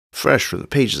Fresh from the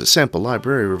pages of Sample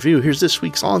Library Review, here's this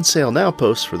week's on sale now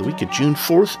post for the week of June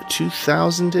 4th,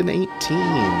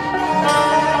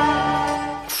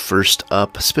 2018. First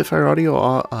up, Spitfire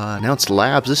Audio announced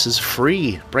Labs. This is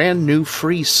free, brand new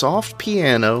free soft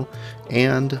piano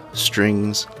and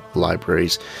strings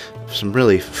libraries. Some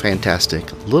really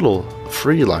fantastic little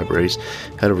free libraries.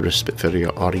 Head over to Spitfire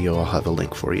Audio. I'll have a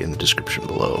link for you in the description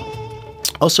below.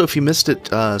 Also, if you missed it,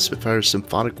 Spitfire's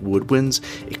Symphonic Woodwinds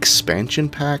expansion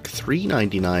pack,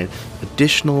 $3.99.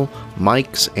 Additional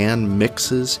mics and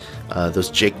mixes. Those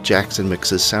Jake Jackson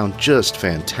mixes sound just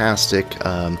fantastic.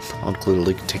 I'll include a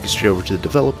link to take you straight over to the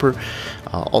developer.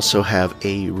 I'll also have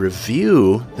a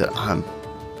review that I'm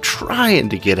trying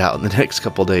to get out in the next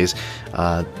couple days.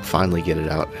 Finally get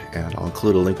it out, and I'll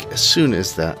include a link as soon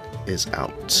as that is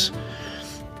out.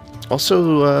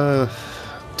 Also,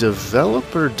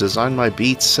 developer Design My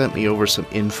Beats sent me over some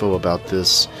info about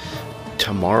this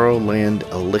Tomorrowland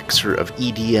Elixir of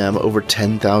EDM, over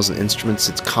 10,000 instruments.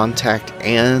 It's Kontakt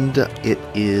and it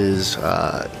is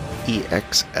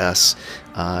EXS.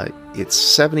 It's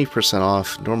 70%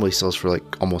 off. Normally sells for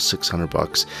like almost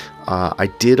 $600. I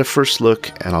did a first look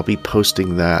and I'll be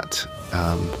posting that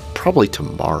probably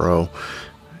tomorrow.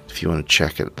 If you want to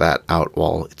check that out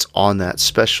while it's on that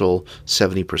special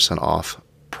 70% off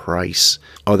price.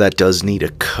 Oh, that does need a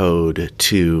code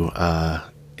too.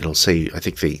 It'll say, I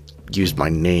think they used my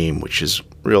name, which is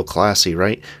real classy,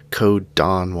 right? Code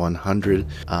Don100.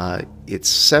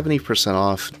 It's 70%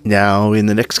 off. Now, in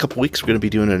the next couple weeks, we're going to be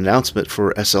doing an announcement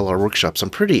for SLR workshops. I'm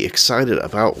pretty excited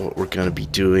about what we're going to be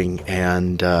doing,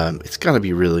 and it's going to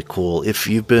be really cool. If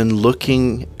you've been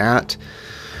looking at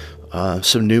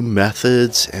some new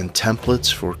methods and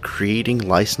templates for creating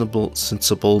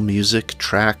licensable music,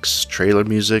 tracks, trailer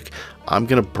music, I'm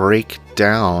going to break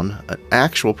down an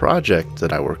actual project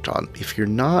that I worked on. If you're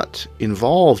not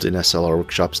involved in SLR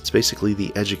workshops, it's basically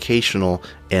the educational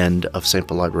end of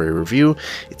Sample Library Review.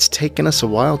 It's taken us a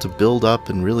while to build up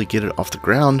and really get it off the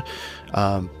ground.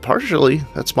 Partially,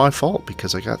 that's my fault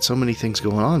because I got so many things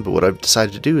going on, but what I've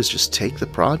decided to do is just take the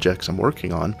projects I'm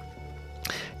working on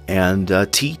and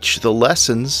teach the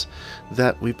lessons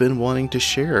that we've been wanting to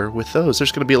share with those.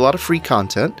 There's going to be a lot of free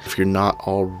content. If you're not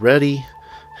already,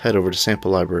 head over to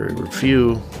Sample Library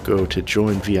Review, go to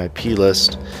Join VIP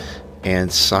List, and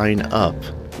sign up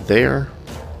there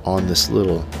on this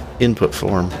little input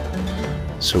form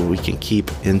so we can keep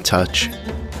in touch.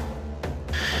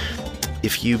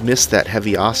 If you missed that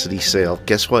Heaviosity sale,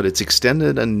 guess what? It's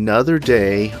extended another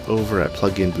day over at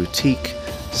Plugin Boutique.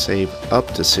 Save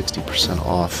up to 60%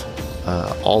 off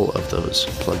all of those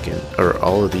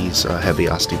all of these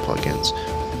Heaviosity plugins.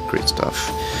 Great stuff.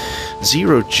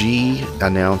 Zero G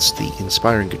announced the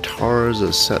Inspiring Guitars,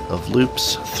 a set of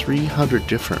loops, 300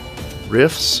 different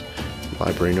riffs. The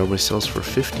library normally sells for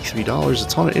 $53.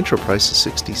 It's on an intro price of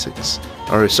 $66.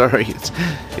 Or sorry,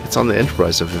 it's on the intro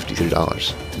price of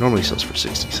 $53. It normally sells for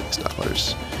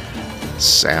 $66.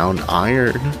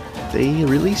 Soundiron. They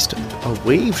released a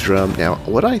wave drum. Now,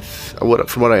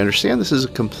 from what I understand, this is a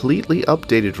completely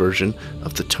updated version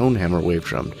of the Tonehammer wave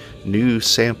drum. New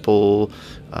sample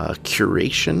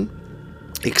curation,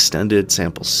 extended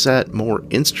sample set, more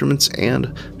instruments,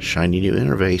 and shiny new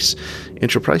interface.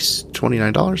 Intro price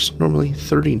 $29, normally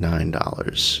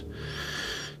 $39.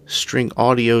 String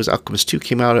Audio's Alchemist 2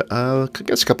 came out, I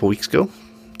guess a couple weeks ago.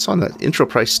 It's on that intro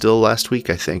price still last week,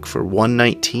 I think, for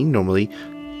 $119, normally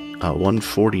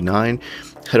 $149.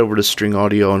 Head over to String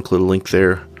Audio, I'll include a link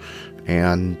there,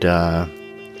 and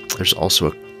there's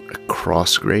also a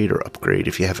cross grade or upgrade.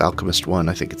 If you have Alchemist 1,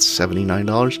 I think it's $79.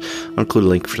 I'll include a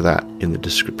link for that in the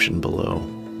description below.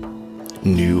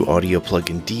 New audio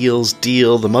plugin deals.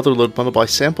 The Motherload bundle by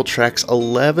Sampletraxx,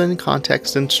 11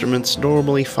 context instruments,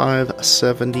 normally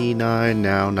 $579,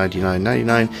 now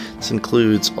 $99.99. This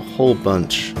includes a whole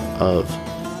bunch of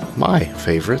my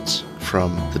favorites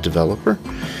from the developer.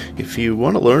 If you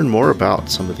want to learn more about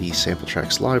some of these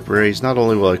Sampletraxx libraries, not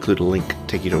only will I include a link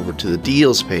taking you over to the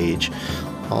deals page,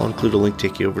 I'll include a link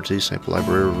taking you over to Sample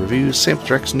Library Reviews,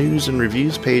 Sampletraxx News and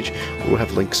Reviews page, where we'll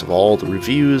have links of all the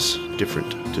reviews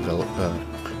different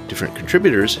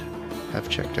contributors have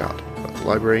checked out about the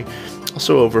library.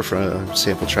 Also over from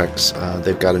Sampletraxx,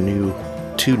 they've got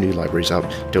two new libraries out,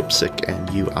 Dopestick and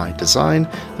UI Design.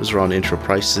 Those are on intro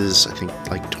prices, I think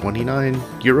like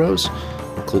 €29.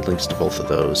 I'll include links to both of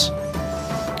those.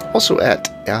 Also at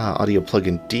Audio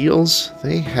Plugin Deals,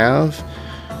 they have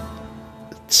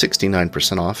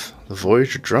 69% off the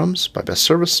Voyager drums by Best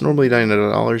Service, normally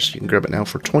 $99. You can grab it now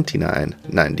for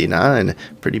 $29.99.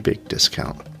 Pretty big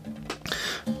discount.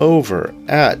 Over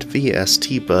at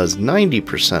VST Buzz,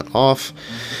 90% off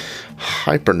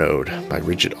Hypernode by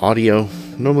Rigid Audio.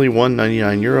 Normally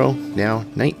 €1.99, now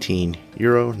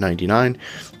 €19.99.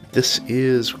 This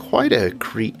is quite a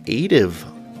creative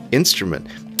instrument.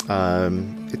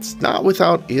 It's not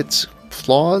without its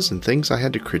flaws and things I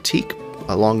had to critique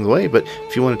along the way, but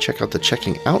if you want to check out the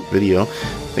checking out video, I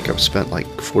think I've spent like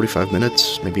 45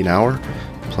 minutes, maybe an hour,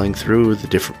 playing through the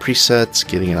different presets,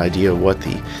 getting an idea of what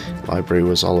the library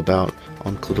was all about.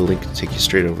 I'll include a link to take you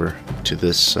straight over to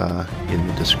this in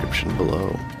the description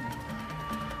below.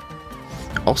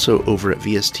 Also over at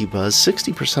VST Buzz,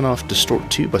 60% off Distort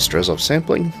 2 by Strezov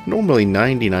Sampling, normally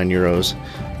 €99.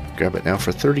 Grab it now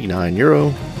for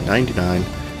 €39.99.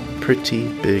 Pretty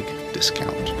big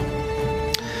discount.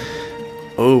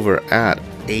 Over at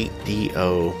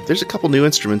 8DO, there's a couple new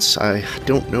instruments I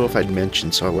don't know if I'd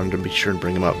mentioned, so I wanted to be sure and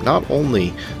bring them up. Not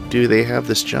only do they have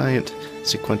this giant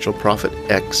Sequential Prophet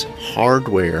X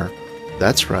hardware,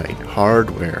 that's right,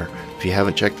 hardware. If you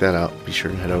haven't checked that out, be sure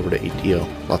and head over to 8DO.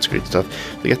 Lots of great stuff.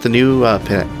 They got the new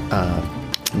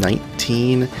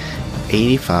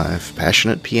 1985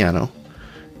 Passionate Piano,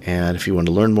 and if you want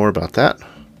to learn more about that,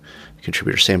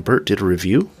 contributor Sam Burt did a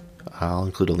review. I'll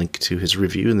include a link to his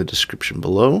review in the description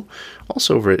below.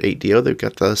 Also over at 8DO, they've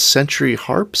got the Century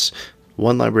Harps,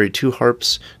 one library, two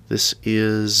harps. This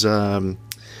is that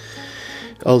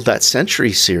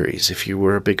Century series. If you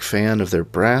were a big fan of their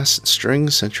brass and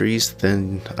string centuries,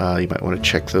 then you might want to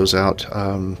check those out.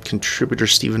 Contributor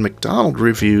Stephen McDonald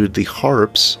reviewed the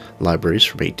Harps libraries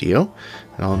from 8DO,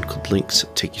 and I'll include links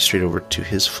that take you straight over to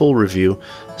his full review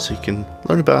so you can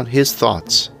learn about his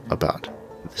thoughts about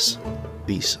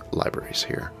these libraries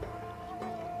here.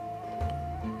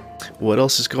 What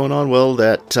else is going on? Well,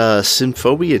 that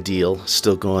Symphobia deal is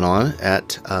still going on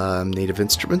at Native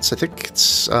Instruments. I think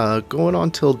it's going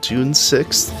on till June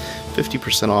 6th.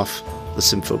 50% off the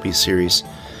Symphobia series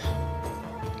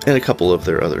and a couple of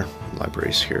their other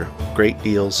libraries here. Great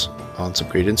deals on some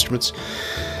great instruments.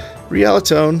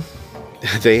 Realitone,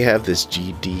 they have this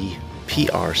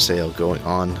GDPR sale going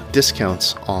on.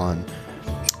 Discounts on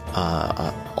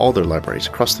all their libraries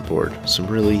across the board. Some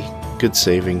really good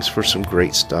savings for some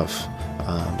great stuff.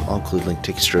 I'll include a link,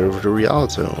 take you straight over to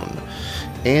Realitone.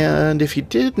 And if you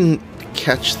didn't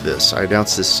catch this, I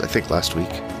announced this I think last week.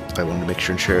 I wanted to make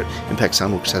sure and share it. Impact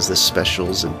Soundworks has this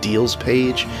specials and deals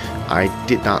page. I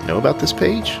did not know about this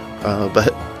page,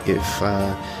 but if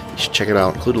you should check it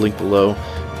out. Include a link below.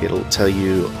 It'll tell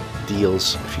you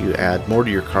deals. If you add more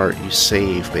to your cart, you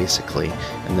save basically,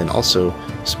 and then also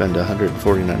spend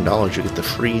 $149, you get the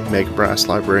free Mega Brass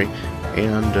library,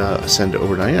 and send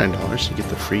over $99, you get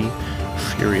the free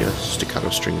Furia Staccato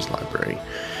Strings library.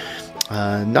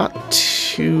 Not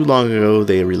too long ago,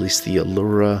 they released the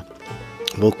ALLURA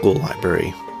Vocal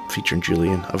library featuring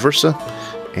Jillian Aversa,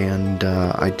 and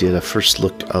I did a first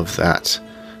look of that.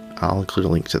 I'll include a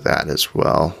link to that as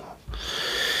well.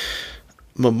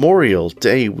 Memorial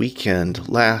Day weekend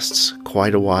lasts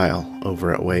quite a while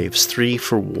over at Waves. 3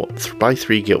 for 1, buy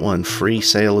 3 get 1 free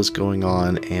sale is going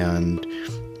on, and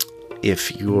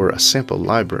if you're a sample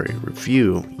library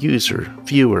review user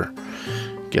viewer,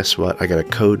 guess what? I got a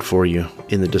code for you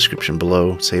in the description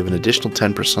below. Save an additional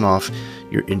 10% off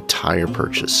your entire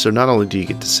purchase. So not only do you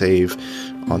get to save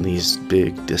on these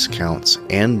big discounts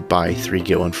and buy 3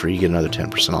 get 1 free, you get another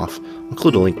 10% off. I'll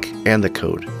include a link and the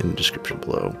code in the description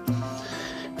below.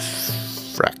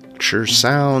 Fracture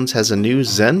Sounds has a new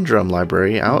Zen drum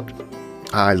library out.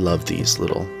 I love these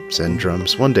little Zen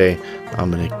drums. One day I'm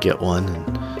gonna get one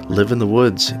and live in the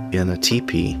woods in a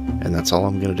teepee, and that's all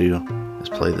I'm gonna do is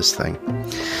play this thing.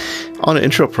 On an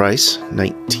intro price,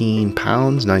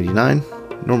 £19.99.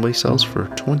 Normally sells for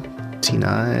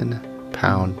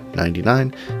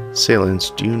 £29.99. Sale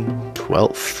ends June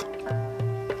 12th.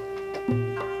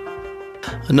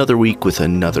 Another week with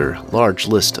another large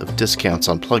list of discounts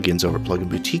on plugins over at Plugin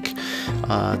Boutique.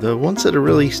 The ones that are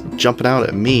really jumping out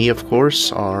at me, of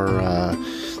course, are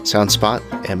SoundSpot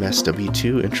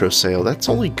MSW2 intro sale. That's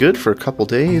only good for a couple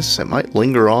days. It might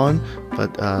linger on,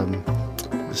 but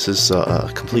this is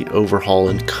a complete overhaul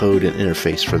in code and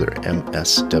interface for their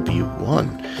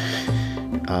MSW1.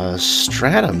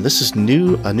 Stratum, this is a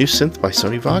new synth by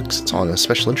Sony Vox. It's on a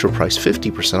special intro price,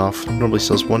 50% off. Normally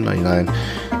sells $199,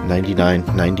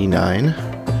 $99.99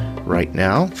 right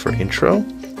now for intro.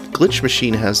 Glitch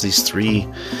Machine has these 3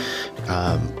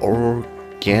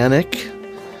 organic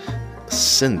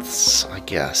synths, I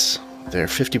guess. They're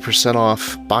 50%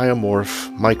 off: Biomorph,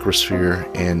 Microsphere,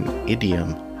 and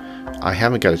Idiom. I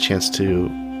haven't got a chance to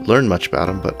learn much about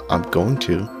them, but I'm going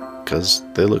to, because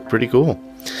they look pretty cool.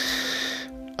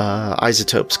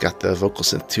 Isotope's got the Vocal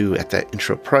Synth 2 at that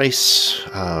intro price.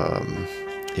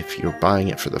 If you're buying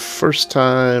it for the first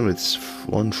time, it's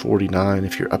 $149.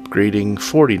 If you're upgrading,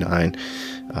 $49.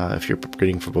 If you're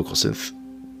upgrading for vocal synth,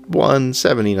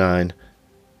 $179.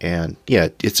 And yeah,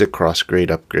 it's a cross-grade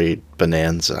upgrade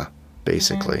bonanza,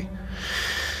 basically.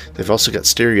 They've also got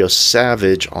Stereo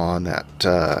Savage on at,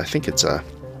 I think it's a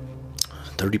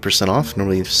 30% off,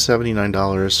 normally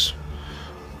 $79,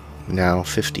 now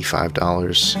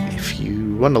 $55. If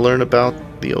you want to learn about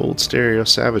the old Stereo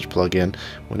Savage plugin,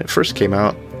 when it first came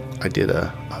out, I did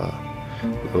a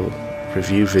little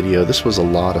review video. This was a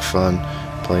lot of fun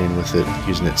playing with it,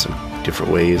 using it some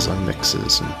different ways on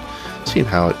mixes, and seeing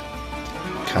how it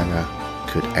kind of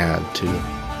could add to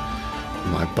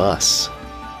my bus.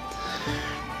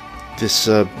 This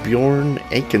Bjorn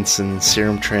Akinson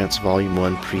Serum Trance Volume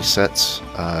 1 presets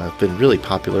have been really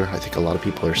popular. I think a lot of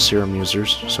people are Serum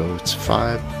users, so it's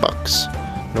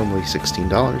 $5, normally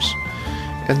 $16.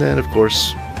 And then, of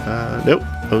course, nope,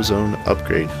 Ozone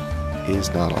Upgrade is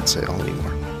not on sale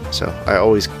anymore. So I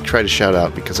always try to shout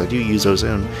out because I do use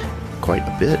Ozone quite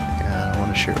a bit, and I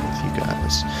want to share it with you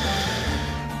guys.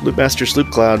 Loopmaster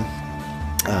Loop Cloud.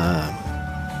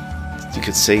 You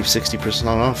could save 60%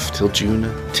 off till June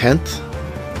 10th.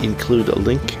 Include a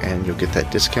link and you'll get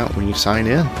that discount when you sign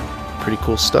in. Pretty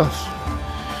cool stuff.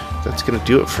 That's going to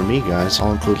do it for me, guys.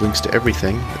 I'll include links to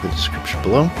everything in the description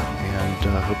below. And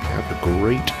I hope you have a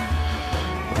great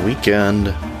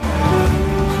weekend.